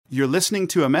You're listening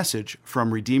to a message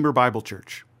from Redeemer Bible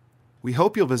Church. We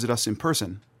hope you'll visit us in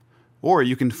person, or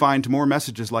you can find more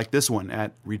messages like this one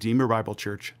at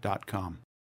redeemerbiblechurch.com.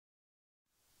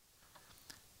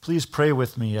 Please pray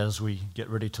with me as we get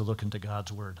ready to look into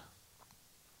God's Word.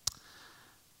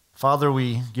 Father,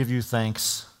 we give you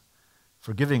thanks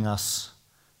for giving us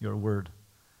your Word.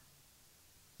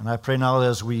 And I pray now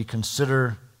as we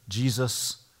consider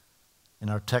Jesus in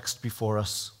our text before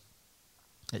us,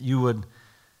 that you would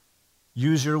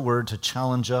use your Word to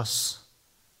challenge us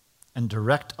and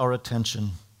direct our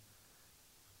attention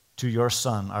to your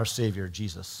Son, our Savior,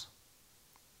 Jesus.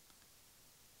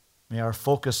 May our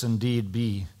focus indeed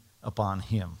be upon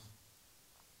him.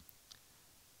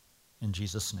 In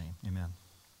Jesus' name, amen.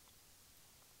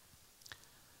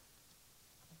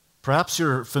 Perhaps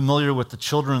you're familiar with the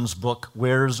children's book,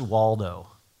 Where's Waldo?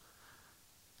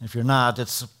 If you're not,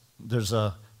 there's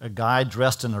a guy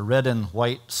dressed in a red and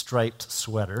white striped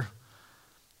sweater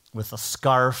with a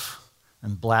scarf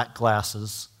and black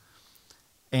glasses,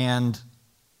 and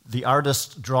the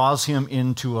artist draws him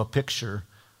into a picture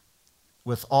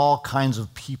with all kinds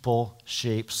of people,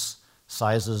 shapes,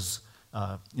 sizes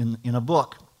in a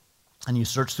book. And you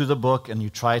search through the book and you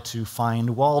try to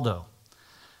find Waldo.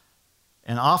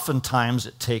 And oftentimes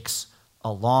it takes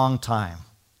a long time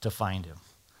to find him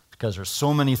because there's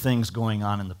so many things going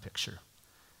on in the picture.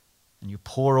 And you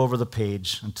pore over the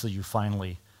page until you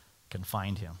finally can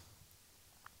find him.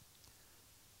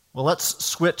 Well, let's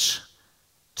switch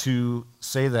to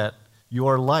say that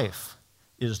your life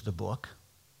is the book.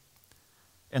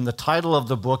 And the title of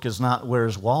the book is not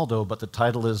Where's Waldo, but the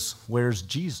title is Where's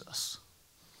Jesus?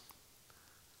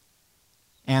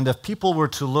 And if people were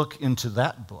to look into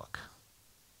that book,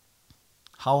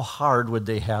 how hard would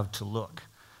they have to look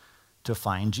to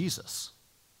find Jesus?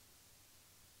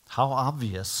 How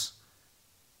obvious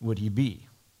would he be?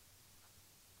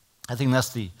 I think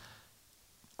that's the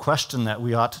question that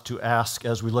we ought to ask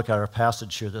as we look at our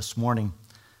passage here this morning.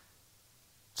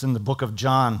 It's in the book of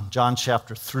John, John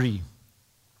chapter 3.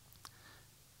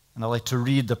 And I'd like to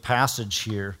read the passage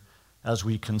here as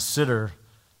we consider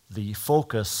the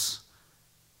focus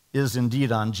is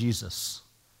indeed on Jesus.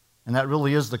 And that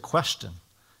really is the question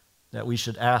that we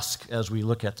should ask as we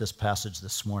look at this passage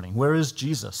this morning. Where is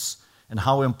Jesus and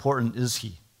how important is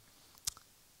he?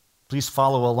 Please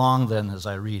follow along then as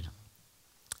I read.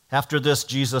 After this,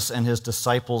 Jesus and his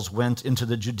disciples went into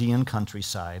the Judean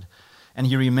countryside, and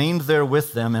he remained there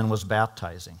with them and was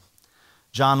baptizing.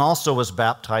 John also was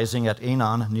baptizing at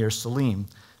Aenon near Salim,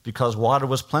 because water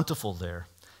was plentiful there,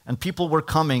 and people were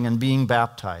coming and being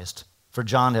baptized, for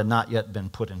John had not yet been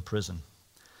put in prison.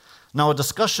 Now a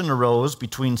discussion arose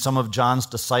between some of John's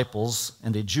disciples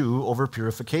and a Jew over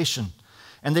purification.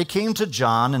 And they came to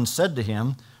John and said to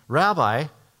him, "Rabbi,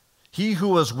 he who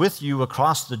was with you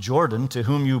across the Jordan, to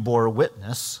whom you bore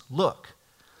witness, look,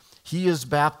 he is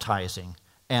baptizing,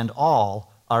 and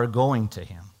all are going to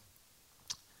him."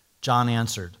 John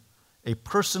answered, "A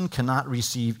person cannot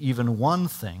receive even one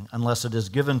thing unless it is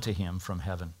given to him from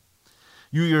heaven.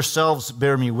 You yourselves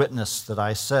bear me witness that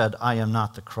I said, I am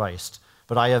not the Christ,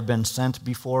 but I have been sent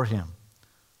before him.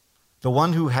 The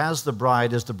one who has the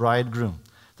bride is the bridegroom.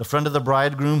 The friend of the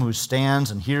bridegroom who stands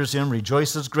and hears him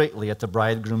rejoices greatly at the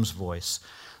bridegroom's voice.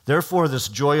 Therefore this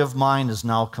joy of mine is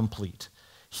now complete.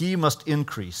 He must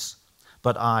increase,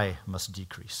 but I must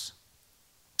decrease.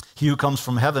 He who comes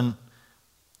from heaven,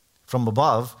 from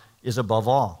above, is above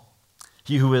all.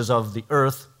 He who is of the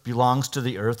earth belongs to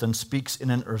the earth and speaks in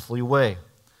an earthly way.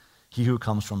 He who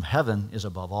comes from heaven is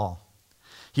above all.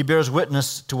 He bears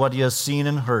witness to what he has seen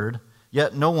and heard,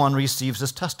 yet no one receives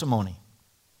his testimony.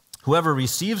 Whoever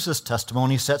receives his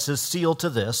testimony sets his seal to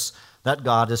this, that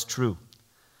God is true.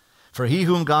 For he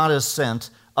whom God has sent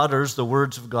utters the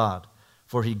words of God,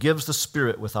 for he gives the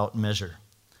Spirit without measure.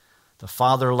 The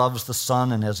Father loves the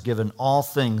Son and has given all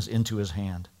things into his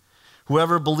hand.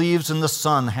 Whoever believes in the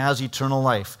Son has eternal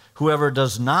life. Whoever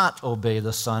does not obey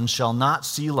the Son shall not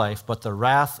see life, but the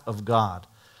wrath of God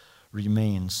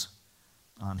remains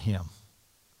on him."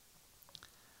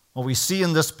 Well, we see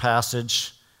in this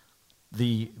passage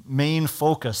the main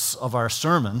focus of our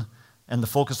sermon and the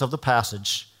focus of the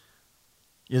passage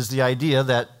is the idea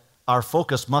that our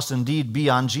focus must indeed be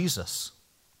on Jesus.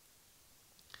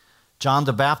 John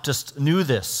the Baptist knew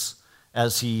this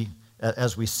as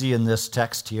we see in this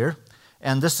text here,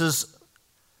 and this is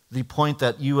the point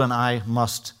that you and I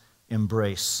must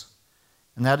embrace,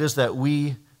 and that is that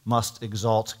we must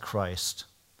exalt Christ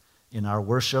in our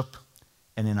worship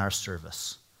and in our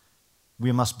service.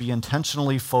 We must be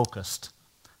intentionally focused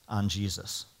on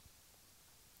Jesus.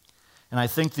 And I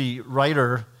think the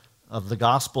writer of the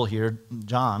gospel here,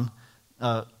 John,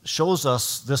 shows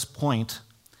us this point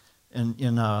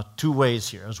in two ways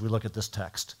here as we look at this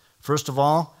text. First of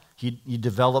all, he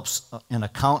develops an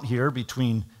account here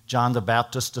between John the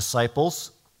Baptist's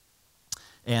disciples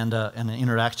and an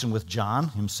interaction with John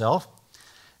himself.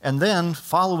 And then,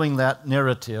 following that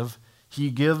narrative,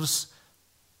 he gives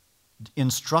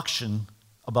instruction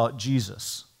about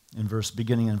Jesus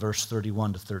beginning in verse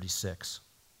 31 to 36.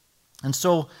 And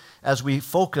so, as we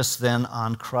focus then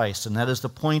on Christ, and that is the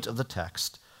point of the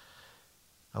text,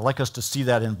 I'd like us to see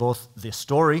that in both the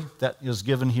story that is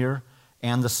given here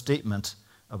and the statement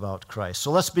about Christ. So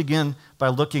let's begin by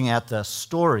looking at the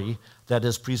story that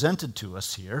is presented to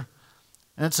us here.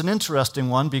 And it's an interesting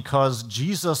one because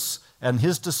Jesus and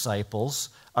his disciples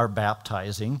are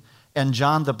baptizing, and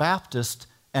John the Baptist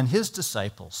and his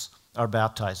disciples are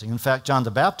baptizing. In fact, John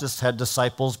the Baptist had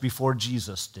disciples before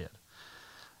Jesus did.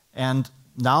 And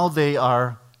now they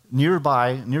are near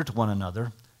to one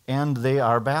another, and they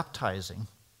are baptizing.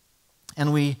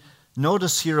 And we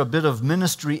notice here a bit of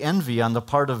ministry envy on the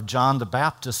part of John the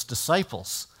Baptist's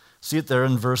disciples. See it there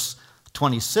in verse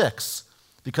 26.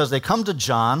 Because they come to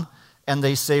John and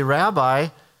they say, "Rabbi,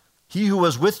 he who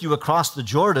was with you across the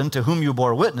Jordan, to whom you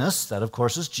bore witness," that of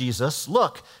course is Jesus,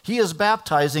 "look, he is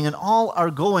baptizing and all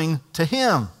are going to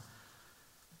him."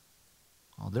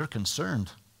 Well, they're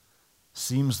concerned.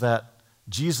 Seems that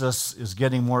Jesus is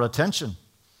getting more attention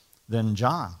than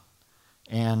John.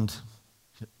 And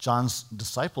John's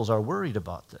disciples are worried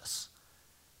about this.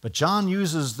 But John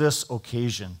uses this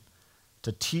occasion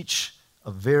to teach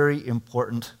a very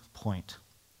important point.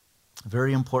 A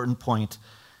very important point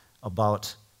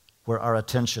about where our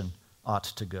attention ought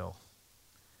to go.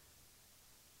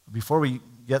 Before we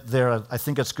get there, I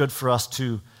think it's good for us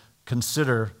to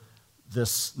consider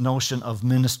this notion of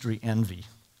ministry envy,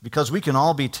 because we can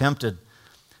all be tempted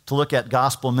to look at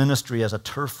gospel ministry as a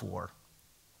turf war.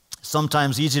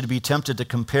 Sometimes easy to be tempted to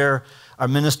compare our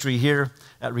ministry here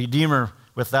at Redeemer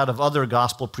with that of other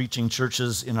gospel preaching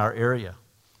churches in our area.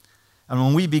 And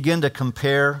when we begin to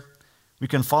compare, we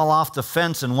can fall off the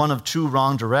fence in one of two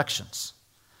wrong directions.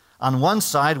 On one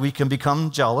side, we can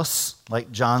become jealous,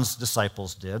 like John's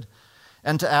disciples did,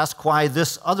 and to ask why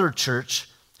this other church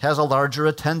has a larger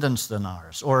attendance than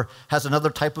ours, or has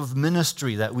another type of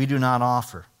ministry that we do not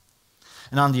offer.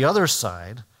 And on the other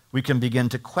side, we can begin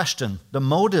to question the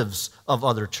motives of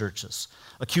other churches,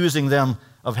 accusing them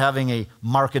of having a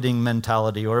marketing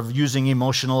mentality, or of using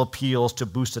emotional appeals to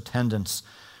boost attendance,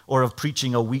 or of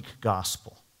preaching a weak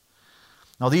gospel.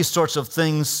 Now, these sorts of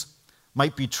things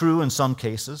might be true in some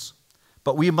cases,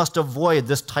 but we must avoid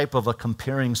this type of a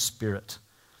comparing spirit.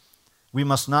 We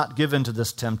must not give in to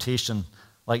this temptation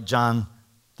like John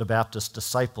the Baptist's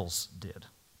disciples did.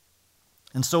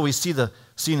 And so we see the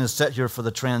scene is set here for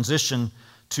the transition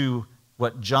to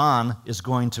what John is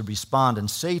going to respond and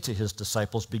say to his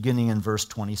disciples beginning in verse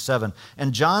 27.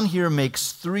 And John here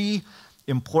makes three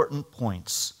important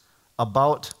points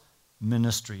about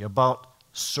ministry, about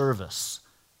service,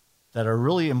 that are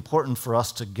really important for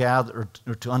us to gather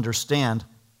or to understand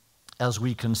as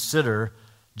we consider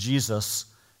Jesus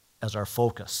as our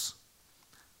focus.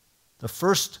 The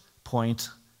first point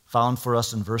found for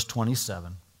us in verse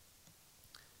 27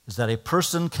 is that a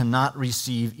person cannot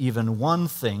receive even one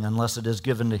thing unless it is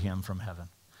given to him from heaven.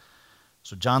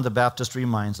 So John the Baptist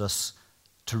reminds us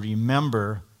to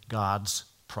remember God's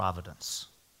providence.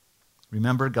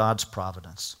 Remember God's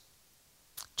providence.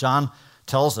 John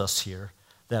tells us here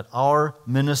that our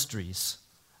ministries,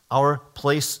 our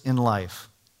place in life,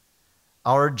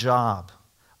 our job,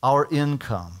 our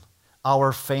income,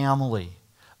 our family,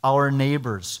 our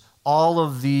neighbors, all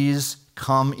of these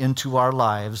come into our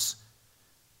lives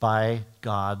by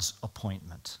God's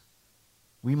appointment.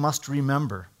 We must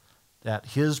remember that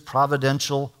his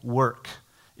providential work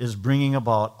is bringing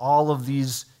about all of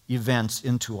these events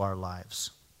into our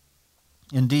lives.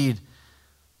 Indeed,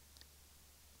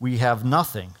 we have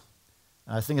nothing.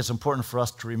 And I think it's important for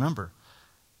us to remember,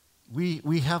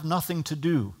 we have nothing to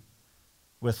do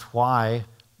with why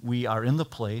we are in the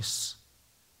place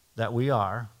that we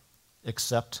are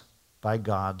except by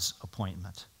God's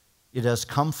appointment. It has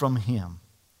come from him.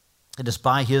 It is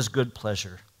by his good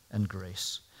pleasure and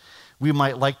grace. We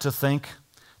might like to think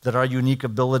that our unique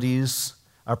abilities,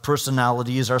 our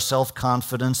personalities, our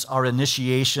self-confidence, our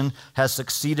initiation has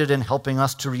succeeded in helping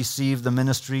us to receive the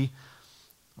ministry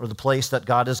or the place that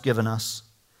God has given us.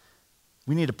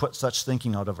 We need to put such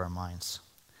thinking out of our minds.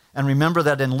 And remember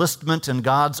that enlistment in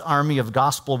God's army of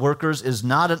gospel workers is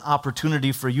not an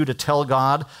opportunity for you to tell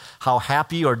God how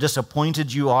happy or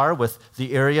disappointed you are with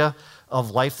the area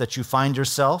of life that you find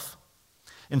yourself.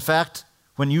 In fact,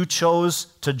 when you chose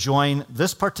to join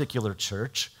this particular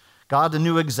church, God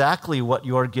knew exactly what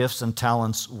your gifts and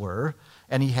talents were,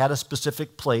 and he had a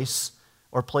specific place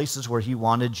or places where he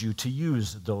wanted you to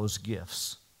use those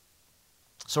gifts.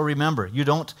 So remember, you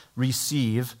don't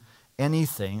receive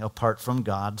anything apart from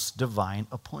God's divine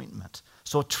appointment.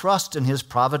 So trust in his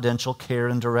providential care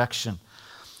and direction.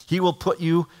 He will put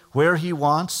you where he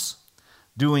wants,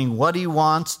 doing what he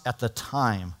wants at the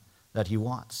time that he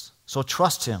wants. So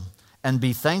trust him and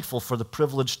be thankful for the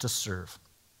privilege to serve.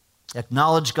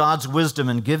 Acknowledge God's wisdom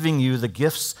in giving you the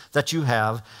gifts that you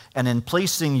have and in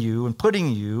placing you and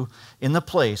putting you in the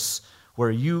place where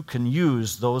you can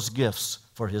use those gifts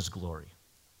for his glory.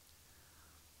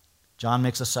 John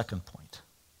makes a second point.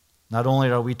 Not only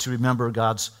are we to remember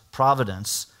God's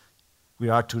providence, we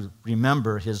are to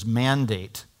remember his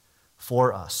mandate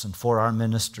for us and for our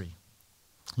ministry.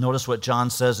 Notice what John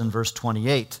says in verse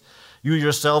 28. You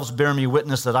yourselves bear me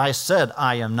witness that I said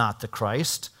I am not the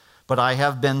Christ, but I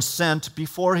have been sent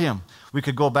before him. We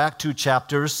could go back 2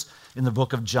 chapters in the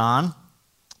book of John,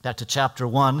 back to chapter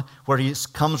 1, where he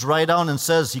comes right out and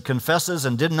says, he confesses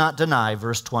and did not deny,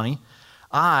 verse 20,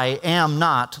 I am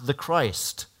not the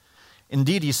Christ.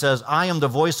 Indeed, he says, I am the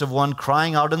voice of one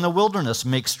crying out in the wilderness,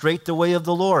 make straight the way of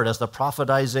the Lord, as the prophet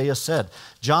Isaiah said.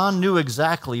 John knew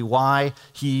exactly why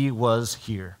he was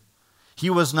here. He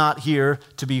was not here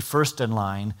to be first in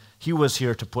line. He was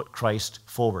here to put Christ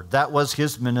forward. That was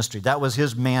his ministry. That was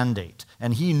his mandate.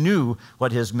 And he knew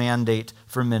what his mandate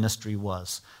for ministry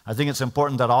was. I think it's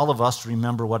important that all of us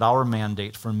remember what our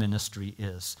mandate for ministry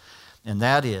is. And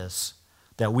that is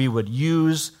that we would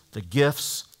use the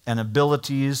gifts and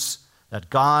abilities that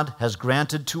God has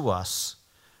granted to us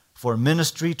for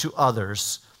ministry to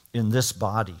others in this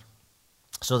body,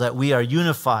 so that we are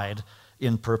unified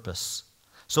in purpose,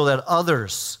 so that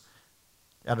others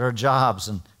at our jobs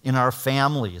and in our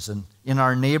families and in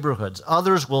our neighborhoods,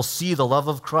 others will see the love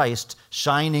of Christ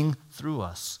shining through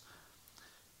us.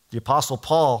 The Apostle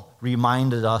Paul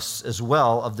reminded us as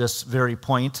well of this very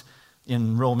point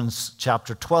in Romans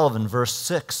chapter 12 and verse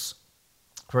 6,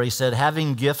 where he said,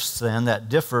 having gifts then that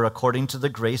differ according to the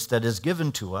grace that is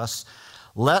given to us,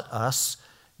 let us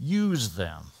use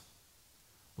them.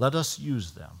 Let us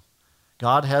use them.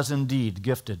 God has indeed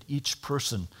gifted each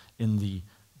person in the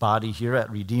body here at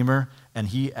Redeemer, and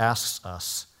he asks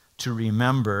us to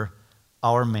remember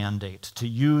our mandate, to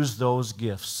use those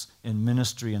gifts in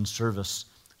ministry and service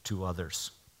to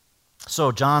others.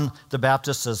 So John the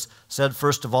Baptist has said,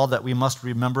 first of all, that we must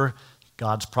remember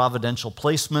God's providential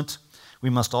placement. We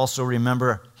must also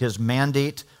remember his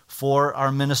mandate for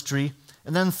our ministry.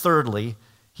 And then thirdly,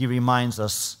 he reminds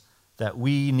us that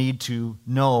we need to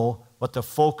know what the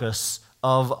focus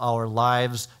of our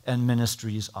lives and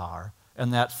ministries are.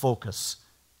 And that focus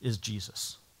is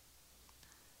Jesus.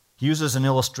 He uses an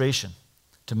illustration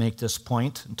to make this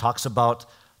point and talks about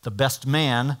the best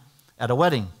man at a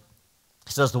wedding.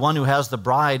 He says, the one who has the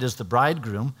bride is the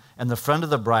bridegroom, and the friend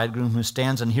of the bridegroom who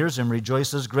stands and hears him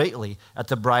rejoices greatly at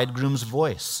the bridegroom's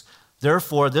voice.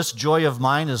 Therefore, this joy of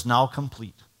mine is now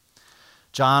complete.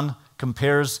 John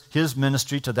compares his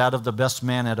ministry to that of the best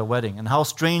man at a wedding. And how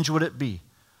strange would it be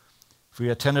if we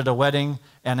attended a wedding,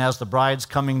 and as the bride's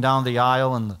coming down the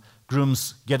aisle and the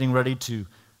groom's getting ready to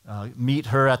meet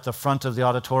her at the front of the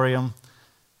auditorium,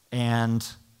 and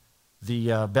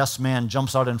the best man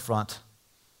jumps out in front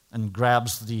and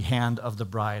grabs the hand of the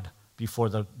bride before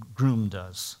the groom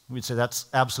does. We'd say that's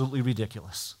absolutely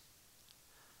ridiculous.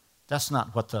 That's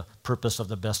not what the purpose of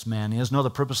the best man is. No, the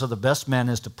purpose of the best man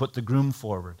is to put the groom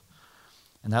forward.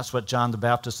 And that's what John the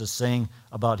Baptist is saying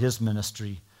about his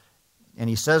ministry. And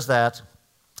he says that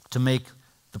to make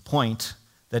the point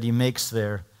that he makes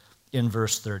there in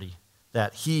verse 30,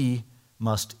 that he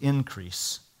must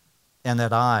increase and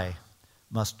that I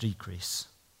must decrease.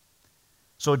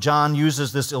 So John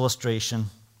uses this illustration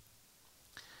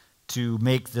to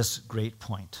make this great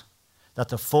point, that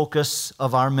the focus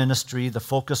of our ministry, the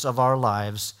focus of our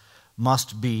lives,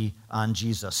 must be on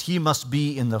Jesus. He must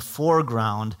be in the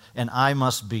foreground, and I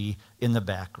must be in the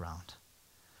background.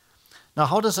 Now,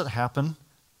 how does it happen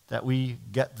that we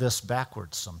get this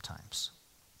backwards sometimes?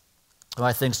 Well,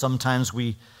 I think sometimes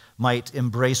we might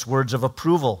embrace words of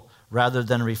approval rather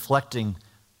than reflecting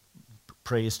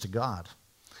praise to God.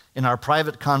 In our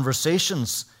private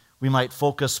conversations, we might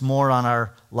focus more on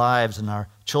our lives and our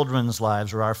children's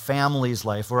lives or our family's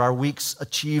life or our week's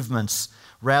achievements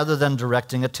rather than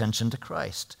directing attention to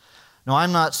Christ. Now,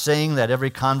 I'm not saying that every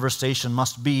conversation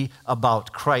must be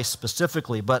about Christ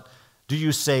specifically, but do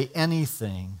you say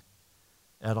anything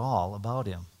at all about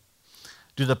him?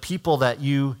 Do the people that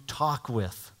you talk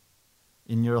with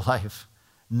in your life,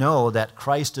 know that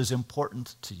Christ is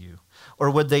important to you?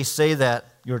 Or would they say that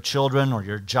your children or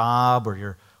your job or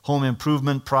your home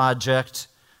improvement project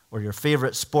or your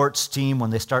favorite sports team when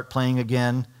they start playing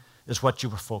again is what you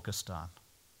were focused on?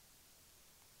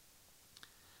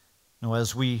 Now,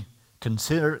 as we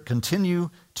continue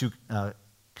to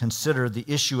consider the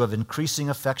issue of increasing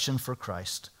affection for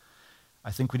Christ,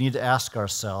 I think we need to ask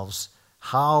ourselves,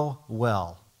 how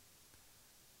well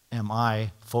am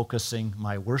I focusing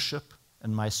my worship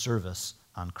and my service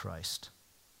on Christ?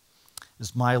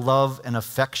 Is my love and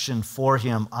affection for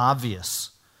him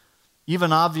obvious?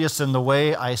 Even obvious in the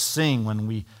way I sing when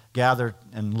we gather,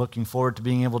 and looking forward to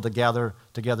being able to gather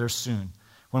together soon.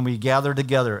 When we gather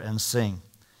together and sing.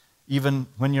 Even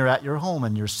when you're at your home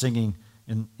and you're singing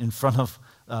in front of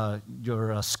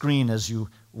your screen as you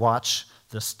watch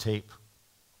this tape.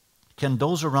 Can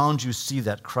those around you see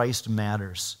that Christ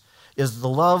matters? Is the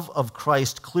love of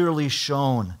Christ clearly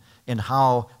shown in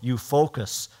how you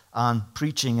focus on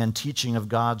preaching and teaching of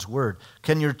God's word?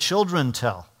 Can your children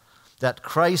tell that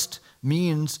Christ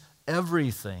means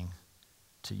everything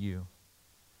to you?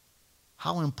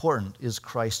 How important is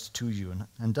Christ to you,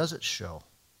 and does it show?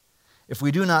 If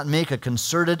we do not make a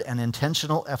concerted and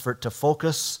intentional effort to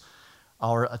focus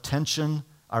our attention,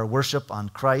 our worship on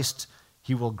Christ,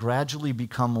 he will gradually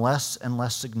become less and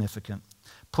less significant,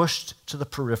 pushed to the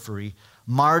periphery,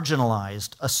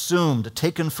 marginalized, assumed,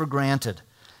 taken for granted,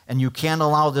 and you can't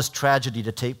allow this tragedy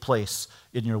to take place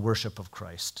in your worship of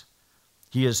Christ.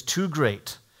 He is too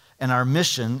great, and our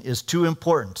mission is too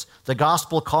important. The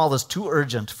gospel call is too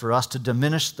urgent for us to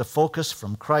diminish the focus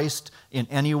from Christ in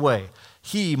any way.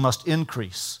 He must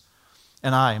increase,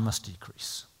 and I must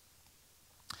decrease.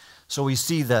 So we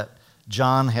see that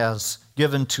John has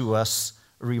given to us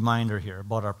a reminder here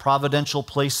about our providential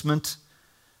placement,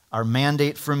 our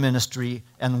mandate for ministry,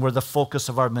 and where the focus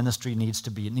of our ministry needs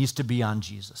to be. It needs to be on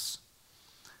Jesus.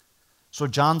 So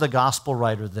John, the gospel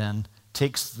writer, then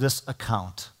takes this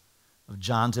account of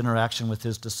John's interaction with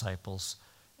his disciples,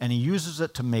 and he uses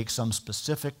it to make some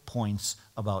specific points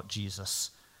about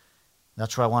Jesus.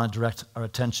 That's where I want to direct our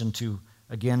attention to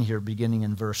again here, beginning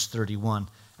in verse 31.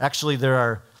 Actually, there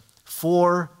are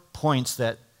 4 points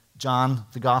that John,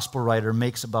 the gospel writer,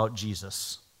 makes about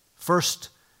Jesus. First,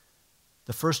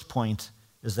 the first point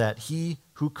is that he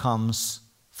who comes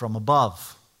from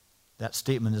above. That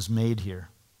statement is made here.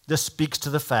 This speaks to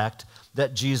the fact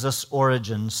that Jesus'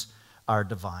 origins are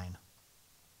divine.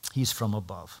 He's from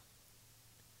above.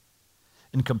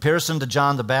 In comparison to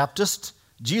John the Baptist,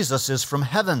 Jesus is from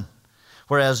heaven,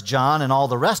 whereas John and all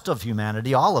the rest of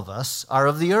humanity, all of us, are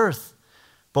of the earth,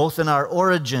 both in our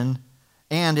origin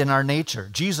and in our nature.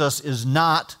 Jesus is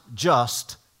not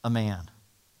just a man.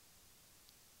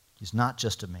 He's not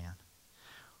just a man.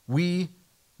 We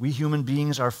human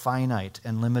beings are finite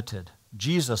and limited.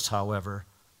 Jesus, however,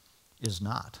 is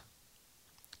not.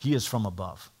 He is from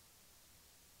above.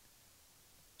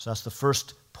 So that's the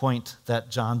first point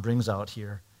that John brings out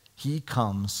here. He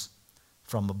comes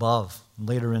from above.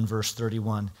 Later in verse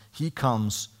 31, he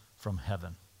comes from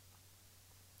heaven.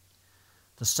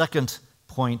 The second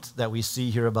point that we see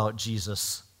here about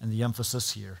Jesus, and the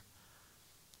emphasis here,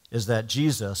 is that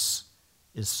Jesus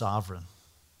is sovereign,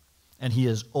 and he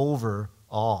is over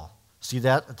all. See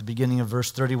that at the beginning of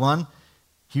verse 31?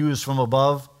 He who is from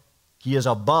above, he is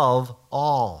above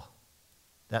all.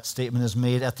 That statement is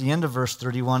made at the end of verse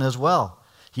 31 as well.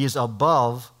 He is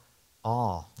above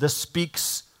all. This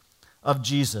speaks of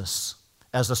Jesus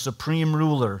as a supreme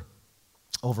ruler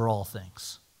over all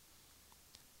things.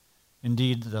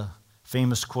 Indeed, the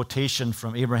famous quotation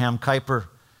from Abraham Kuyper,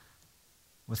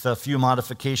 with a few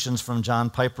modifications from John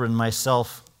Piper and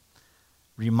myself,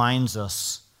 reminds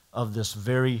us of this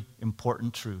very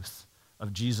important truth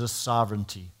of Jesus'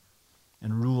 sovereignty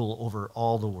and rule over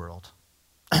all the world.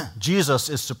 Jesus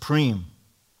is supreme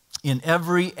in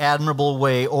every admirable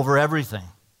way over everything,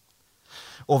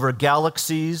 over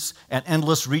galaxies and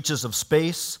endless reaches of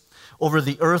space, over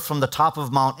the earth from the top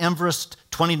of Mount Everest,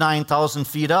 29,000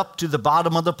 feet up, to the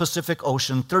bottom of the Pacific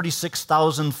Ocean,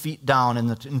 36,000 feet down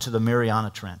into the Mariana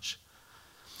Trench.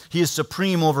 He is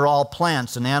supreme over all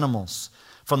plants and animals,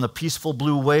 from the peaceful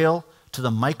blue whale to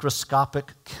the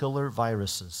microscopic killer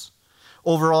viruses,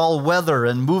 over all weather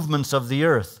and movements of the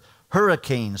earth,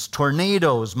 hurricanes,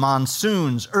 tornadoes,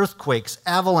 monsoons, earthquakes,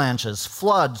 avalanches,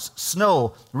 floods,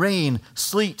 snow, rain,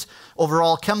 sleet, over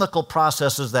all chemical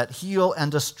processes that heal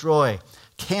and destroy,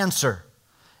 cancer,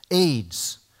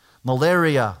 AIDS,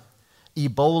 malaria,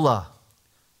 Ebola,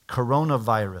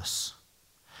 coronavirus,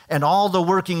 and all the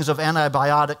workings of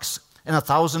antibiotics and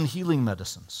 1,000 healing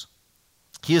medicines.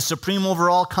 He is supreme over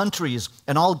all countries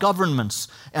and all governments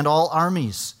and all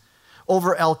armies,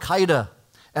 over Al-Qaeda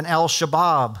and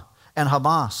Al-Shabaab and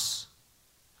Hamas,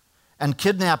 and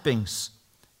kidnappings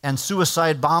and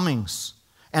suicide bombings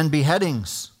and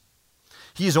beheadings.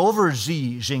 He's over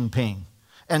Xi Jinping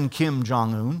and Kim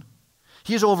Jong-un.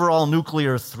 He's over all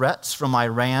nuclear threats from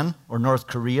Iran or North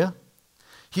Korea.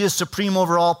 He is supreme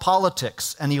over all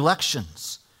politics and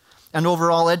elections, and over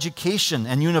all education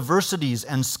and universities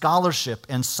and scholarship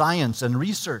and science and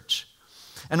research,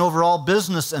 and over all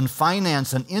business and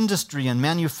finance and industry and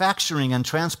manufacturing and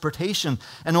transportation,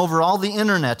 and over all the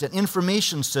internet and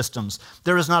information systems.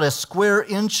 There is not a square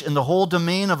inch in the whole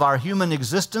domain of our human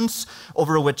existence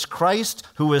over which Christ,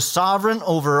 who is sovereign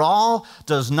over all,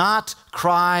 does not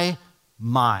cry,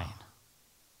 mine.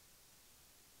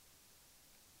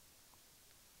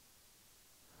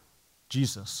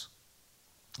 Jesus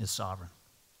is sovereign.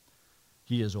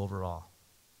 He is over all.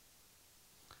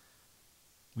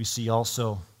 We see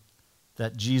also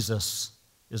that Jesus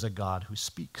is a God who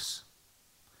speaks.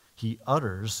 He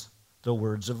utters the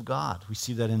words of God. We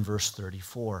see that in verse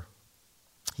 34.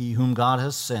 He whom God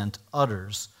has sent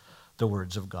utters the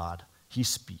words of God. He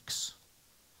speaks.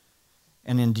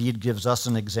 And indeed gives us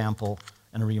an example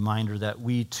and a reminder that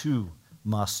we too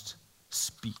must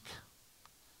speak.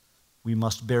 We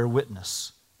must bear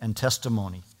witness and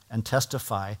testimony and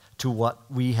testify to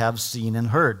what we have seen and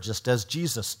heard, just as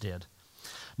Jesus did.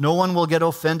 No one will get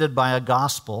offended by a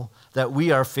gospel that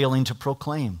we are failing to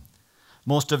proclaim.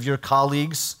 Most of your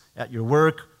colleagues at your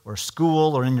work or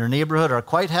school or in your neighborhood are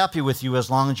quite happy with you as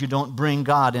long as you don't bring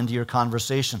God into your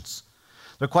conversations.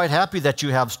 They're quite happy that you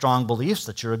have strong beliefs,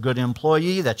 that you're a good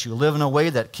employee, that you live in a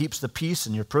way that keeps the peace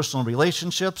in your personal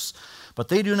relationships, but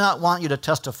they do not want you to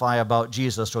testify about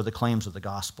Jesus or the claims of the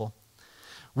gospel.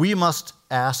 We must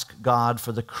ask God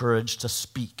for the courage to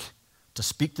speak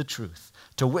the truth,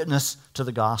 to witness to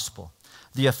the gospel.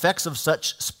 The effects of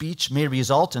such speech may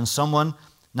result in someone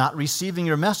not receiving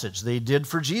your message. They did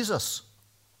for Jesus.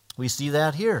 We see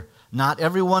that here. Not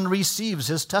everyone receives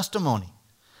his testimony.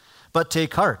 But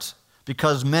take heart,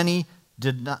 because many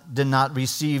did not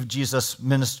receive Jesus'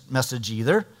 message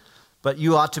either, but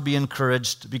you ought to be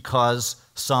encouraged because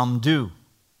some do.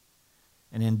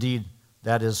 And indeed,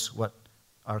 that is what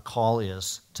our call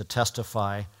is, to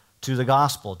testify to the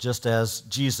gospel, just as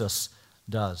Jesus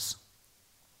does.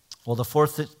 Well, the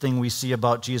fourth thing we see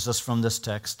about Jesus from this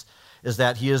text is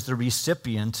that he is the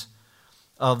recipient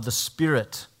of the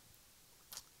Spirit.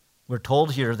 We're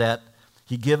told here that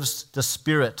he gives the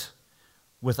Spirit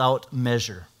without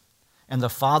measure. And the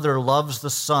Father loves the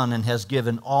Son and has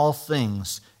given all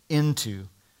things into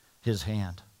his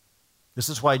hand. This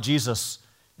is why Jesus,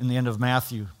 in the end of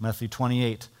Matthew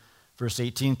 28, verse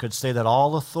 18, could say that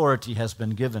all authority has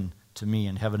been given to me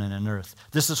in heaven and in earth.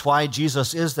 This is why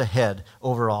Jesus is the head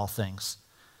over all things.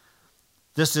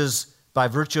 This is by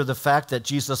virtue of the fact that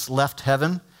Jesus left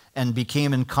heaven and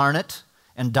became incarnate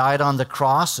and died on the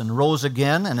cross and rose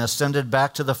again and ascended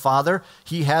back to the Father.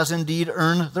 He has indeed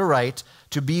earned the right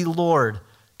to be Lord,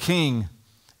 King,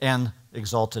 and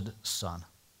exalted Son.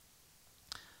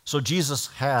 So Jesus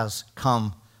has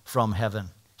come from heaven.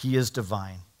 He is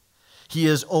divine. He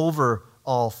is over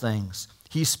all things.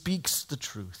 He speaks the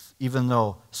truth, even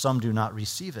though some do not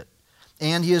receive it.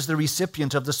 And he is the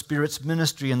recipient of the Spirit's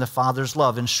ministry and the Father's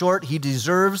love. In short, he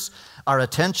deserves our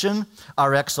attention,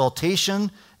 our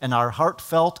exaltation, and our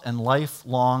heartfelt and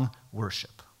lifelong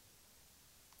worship.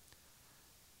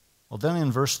 Well, then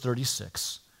in verse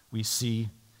 36, we see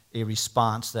a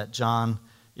response that John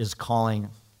is calling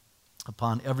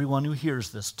upon everyone who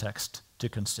hears this text to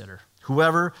consider.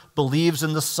 Whoever believes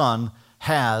in the Son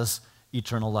has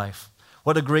eternal life.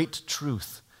 What a great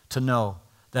truth to know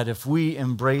that if we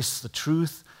embrace the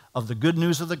truth of the good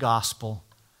news of the gospel,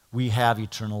 we have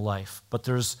eternal life. But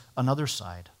there's another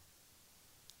side,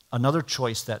 another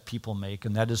choice that people make,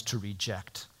 and that is to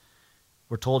reject.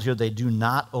 We're told here they do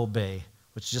not obey,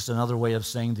 which is just another way of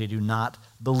saying they do not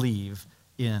believe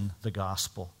in the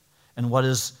gospel. And what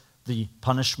is the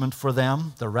punishment for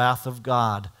them? The wrath of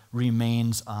God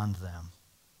remains on them.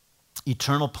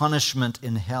 Eternal punishment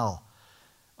in hell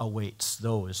awaits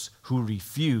those who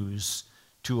refuse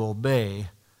to obey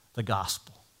the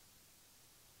gospel.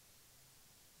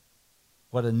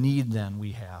 What a need then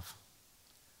we have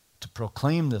to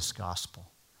proclaim this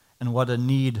gospel, and what a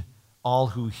need all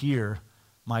who hear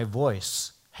my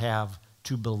voice have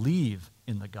to believe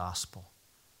in the gospel,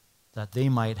 that they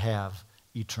might have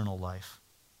eternal life.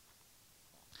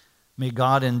 May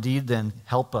God indeed then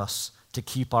help us to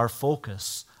keep our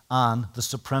focus on the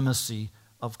supremacy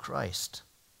of Christ.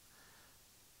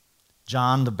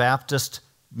 John the Baptist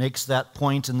makes that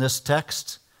point in this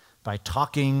text, by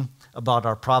talking about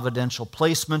our providential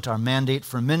placement, our mandate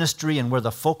for ministry, and where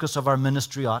the focus of our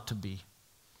ministry ought to be.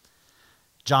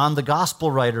 John, the gospel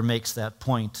writer, makes that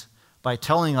point by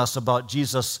telling us about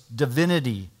Jesus'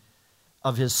 divinity,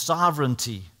 of his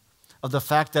sovereignty, of the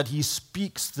fact that he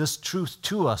speaks this truth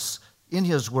to us in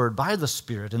his word by the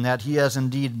Spirit, and that he has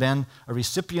indeed been a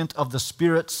recipient of the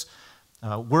Spirit's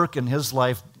work in his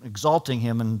life, exalting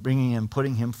him and bringing him,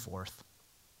 putting him forth.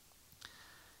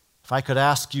 If I could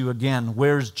ask you again,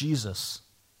 where's Jesus?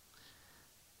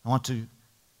 I want to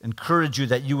encourage you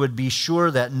that you would be sure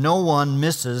that no one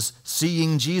misses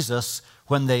seeing Jesus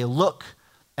when they look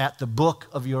at the book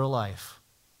of your life.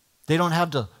 They don't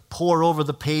have to pore over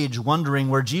the page wondering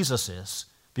where Jesus is,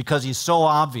 because he's so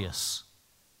obvious.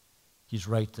 He's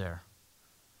right there.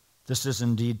 This is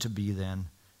indeed to be then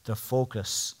the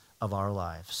focus of our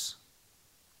lives.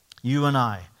 You and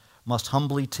I must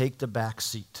humbly take the back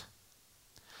seat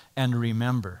and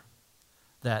remember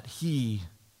that he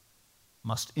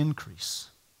must increase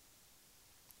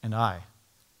and I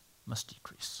must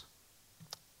decrease.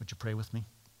 Would you pray with me?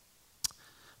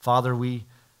 Father, we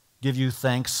give you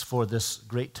thanks for this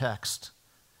great text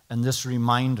and this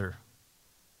reminder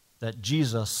that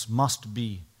Jesus must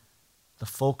be the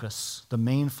focus, the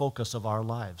main focus of our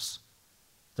lives,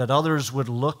 that others would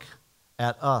look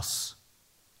at us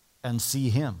and see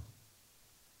him.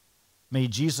 May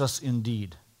Jesus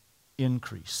indeed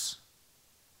increase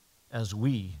as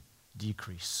we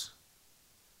decrease,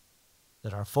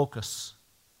 that our focus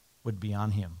would be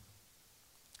on him.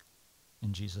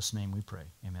 In Jesus' name we pray.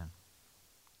 Amen.